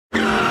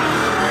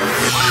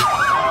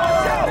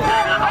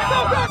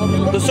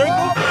The circle?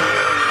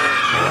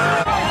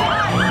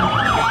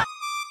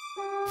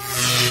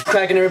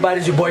 Cracking everybody,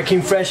 it's your boy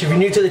King Fresh. If you're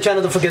new to the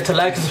channel, don't forget to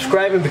like and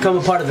subscribe and become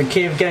a part of the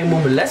Cave Gang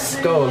movement. Let's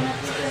go.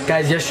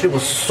 Guys, yesterday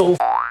was so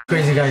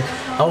crazy, guys.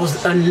 I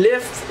was on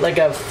Lyft like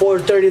at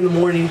 4:30 in the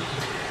morning,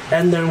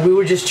 and then we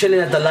were just chilling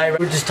at the light.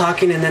 We were just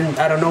talking, and then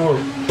out of nowhere,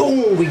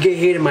 boom, we get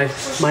hit and my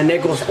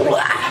neck goes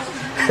blah.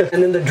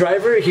 And then the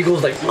driver, he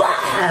goes like blah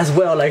as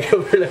well, like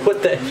we're like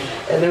what the,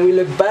 and then we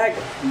look back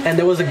and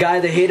there was a guy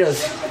that hit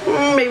us,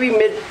 maybe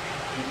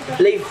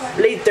late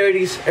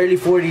 30s, early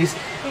 40s,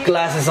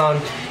 glasses on.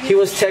 He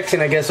was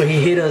texting, I guess, so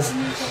he hit us.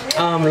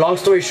 Long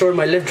story short,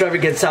 my Lyft driver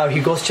gets out, he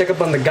goes check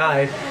up on the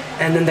guy,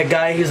 and then the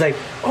guy, he's like,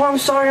 oh, I'm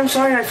sorry,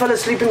 I fell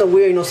asleep in the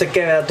wheel, y no sé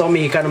qué, todo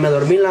mexicano, me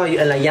dormí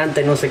en la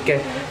llanta, y no sé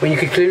qué, when you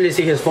could clearly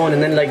see his phone,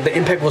 and then like the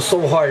impact was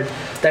so hard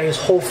that his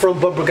whole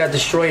front bumper got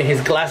destroyed and his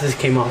glasses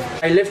came off.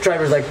 My Lyft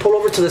driver's like, pull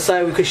over to the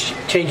side, we could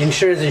change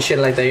insurance and shit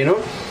like that, you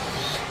know?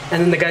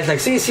 And then the guy's like,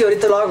 sí,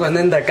 ahorita lo hago, and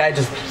then that guy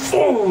just,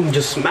 boom,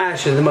 just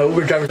smashes, and my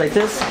Uber driver's like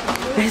this,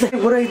 and he's like,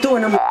 what are you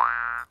doing? I'm like,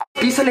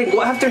 Písale,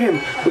 go after him.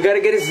 We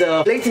gotta get his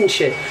plates and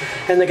shit.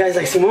 And the guy's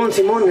like, Simon.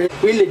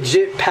 We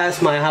legit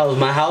passed my house.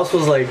 My house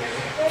was like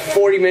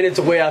 40 minutes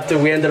away after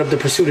we ended up the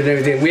pursuit and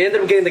everything. We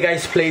ended up getting the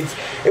guy's plates.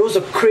 It was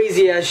a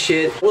crazy ass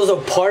shit. It was a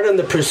part on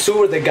the pursuit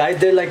where the guy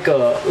did like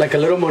a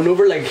little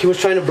maneuver, like he was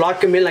trying to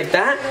block him in like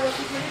that.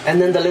 And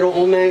then the little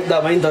old man,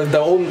 the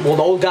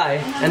old guy,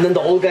 and then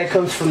the old guy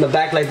comes from the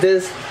back like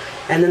this.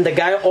 And then the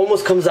guy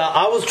almost comes out.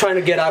 I was trying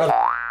to get out of the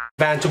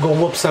van to go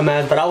whoop some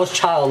ass, but I was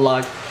child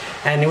locked.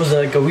 And it was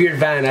like a weird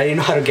van. I didn't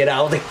know how to get out.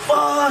 I was like,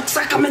 fuck,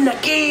 sácame de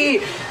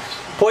aquí.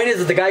 Point is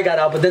that the guy got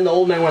out, but then the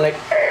old man went like,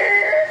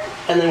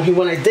 and then he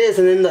went like this,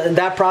 and then in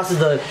that process,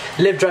 the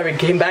Lyft driver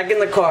came back in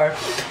the car,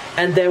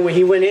 and then when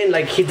he went in,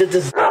 like he did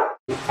this,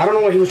 I don't know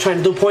what he was trying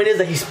to do. Point is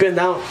that he spinned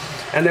out,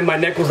 and then my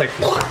neck was like,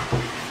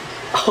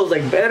 I was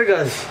like,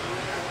 vergas.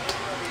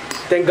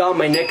 Thank God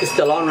my neck is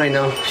still on right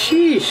now.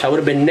 Sheesh, I would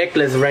have been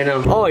necklace right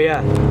now. Oh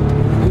yeah,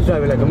 he's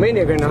driving like a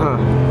maniac right now,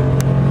 huh?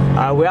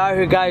 We're out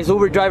here, guys.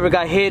 Uber driver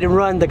got hit and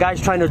run. The guy's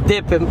trying to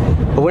dip him,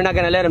 but we're not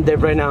gonna let him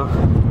dip right now.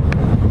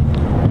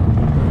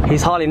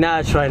 He's hauling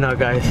ass right now,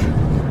 guys.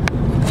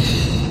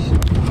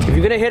 If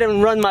you're gonna hit him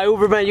and run my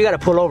Uber man, you gotta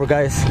pull over,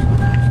 guys.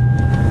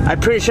 I'm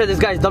pretty sure this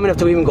guy's dumb enough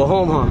to even go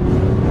home, huh?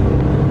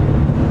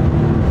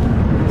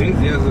 I think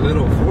he has a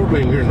little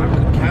four-lane here, and I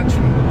could catch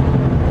him.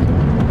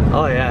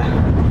 Oh yeah.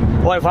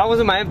 Well, if I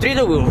was in my M3,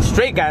 we would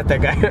straight got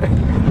that guy.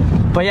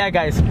 But yeah,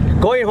 guys,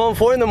 going home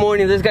 4 in the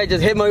morning, this guy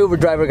just hit my Uber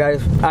driver, guys.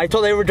 I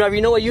told the Uber driver,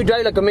 you know what, you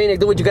drive like a maniac,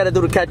 do what you gotta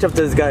do to catch up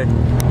to this guy.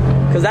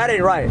 Cause that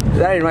ain't right,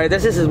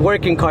 This is his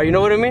working car, you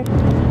know what I mean? He's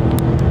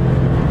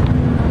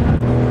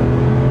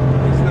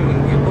not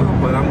gonna give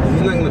up, but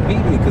he's not gonna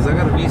beat me, cause I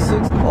got a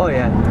V6. Oh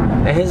yeah,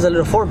 and his a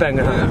little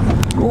 4-banger, huh?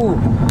 Yeah. Ooh,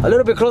 a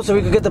little bit closer,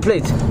 we could get the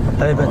plates.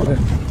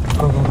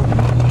 Go.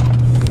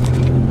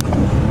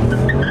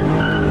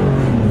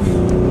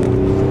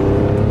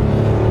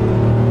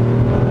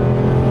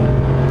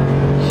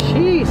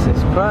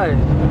 Right.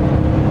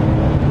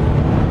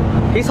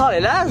 He's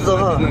hauling ass though,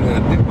 huh? He's not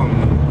gonna dip on me.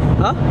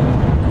 Huh?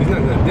 He's not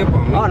gonna dip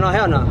on me. Oh no,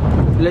 hell no.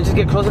 Let's just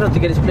get close enough to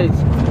get his plates.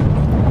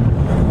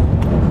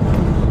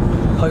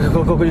 Okay,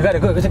 go, you got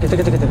it, go, take it.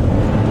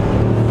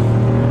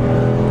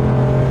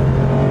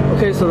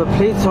 Okay, so the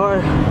plates are,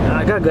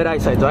 I got good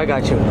eyesight though, I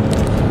got you.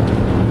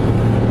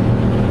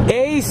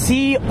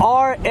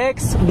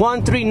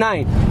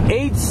 ACRX139.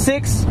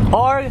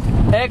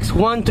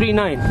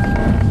 86RX139.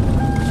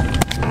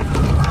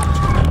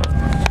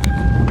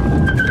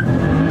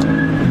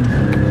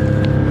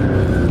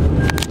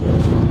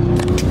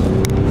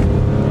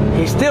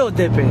 Still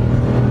dipping.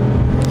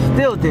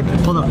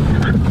 Hold on.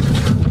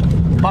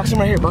 Box him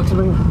right here.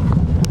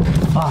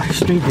 Ah, oh,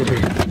 straight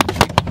dipping.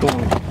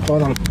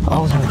 Hold on. I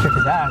was gonna kick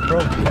his ass, bro.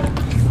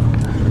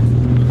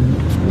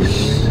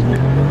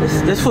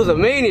 This was a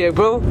maniac,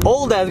 bro.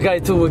 Old ass guy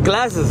too with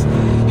glasses.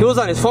 He was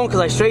on his phone because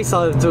I straight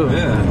saw him too.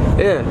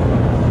 Yeah.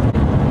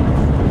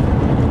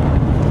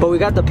 But we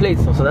got the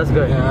plates though, so that's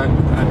good. Yeah,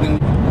 I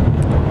didn't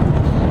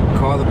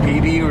call the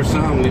PD or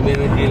something. We've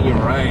been in your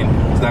ride.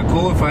 Is that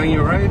cool if I'm in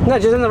your ride? No,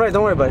 just in the ride.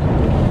 Don't worry about it.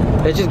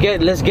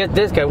 Let's get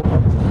this guy.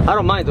 I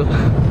don't mind though.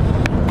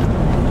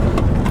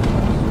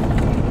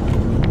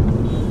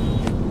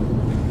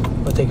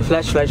 I'll take a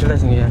flash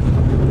lesson, yeah.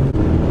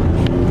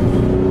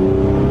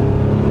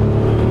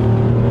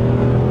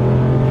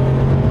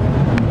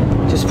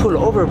 Just pull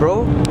over,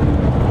 bro.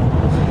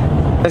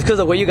 That's because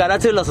the way you got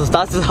out to los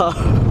asustaste.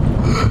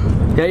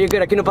 Yeah, you're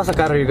good. Aquí no pasa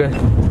carro. You're good.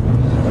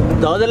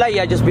 The other light,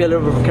 yeah, just be a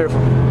little bit careful.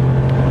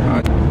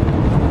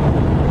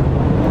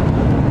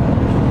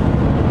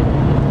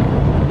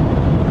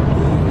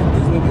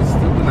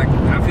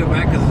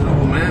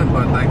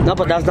 No,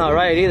 but that's not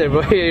right either,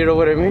 bro. You know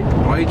what I mean?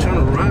 Why are you trying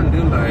to run,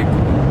 dude? Like,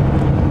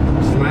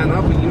 just man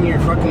up and give me your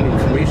fucking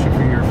information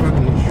for your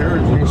fucking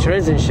insurance. You know?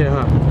 Insurance and shit,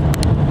 huh?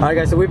 Alright,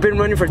 guys, so we've been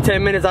running for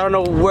 10 minutes. I don't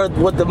know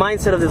what the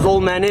mindset of this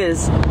old man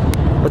is,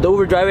 but the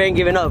Uber driver ain't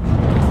giving up.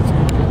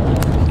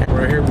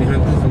 Right here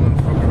behind this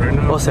motherfucker right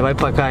now. Oh, se va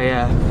para acá,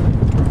 yeah.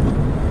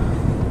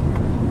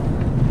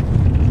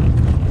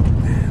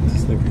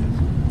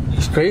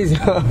 crazy,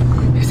 huh?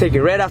 He's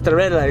taking red after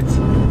red lights.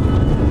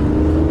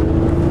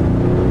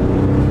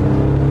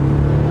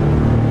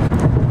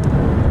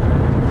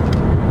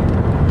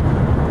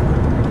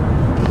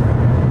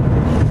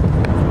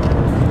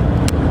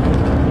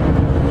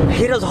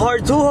 Hit us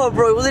hard too, huh,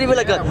 bro? It wasn't even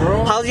like a.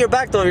 Bro. How's your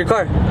back though, of your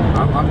car?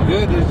 I'm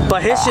good.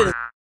 But his shit is.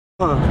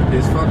 Huh?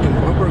 His fucking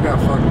bumper got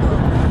fucked up.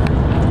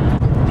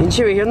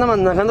 Pinche viejo anda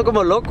manejando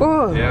como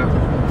loco. Yeah.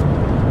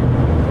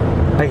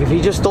 Like if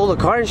he just stole the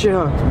car and shit,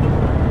 huh?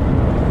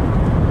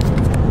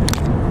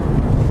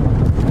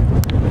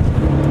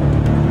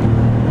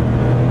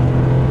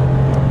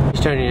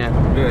 He's turning, yeah.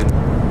 Good.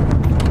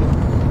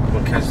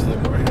 We'll catch the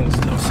car. It's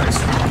still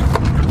sexy.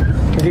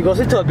 If he goes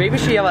into a baby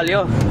shit, ya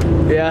valió.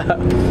 Yeah.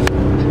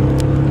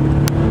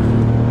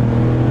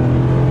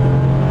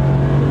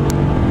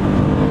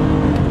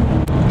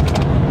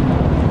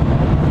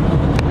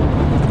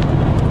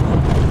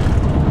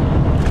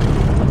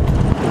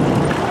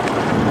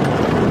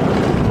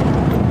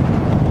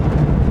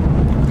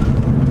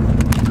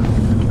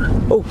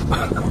 Oh.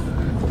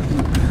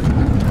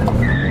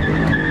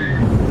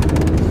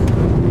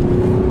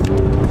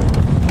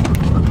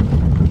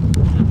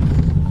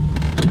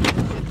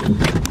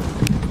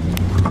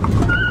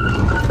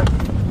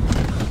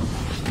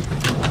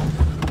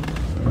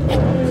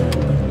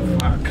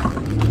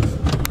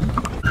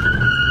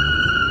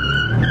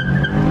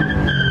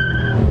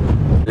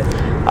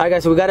 Alright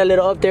guys, so we got a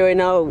little update right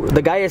now.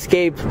 The guy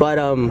escaped, but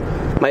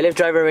my Lyft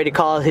driver already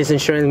called his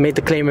insurance, made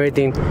the claim,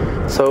 everything.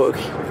 So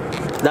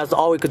that's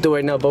all we could do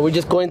right now. But we're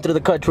just going through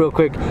the cuts real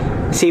quick,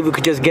 see if we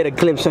could just get a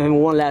glimpse of him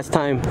one last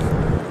time.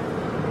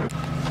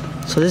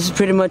 So this is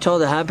pretty much all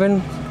that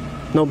happened.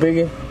 No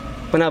biggie.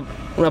 We're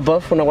not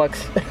buff, we're not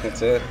wax.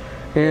 That's it.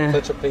 Yeah.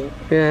 Touch of paint.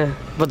 Yeah.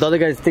 But the other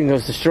guy's thing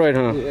was destroyed,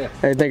 huh? Yeah.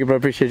 Hey, thank you, bro.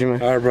 Appreciate you,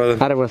 man. All right, brother.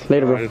 All right,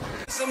 later, bro.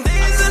 Right.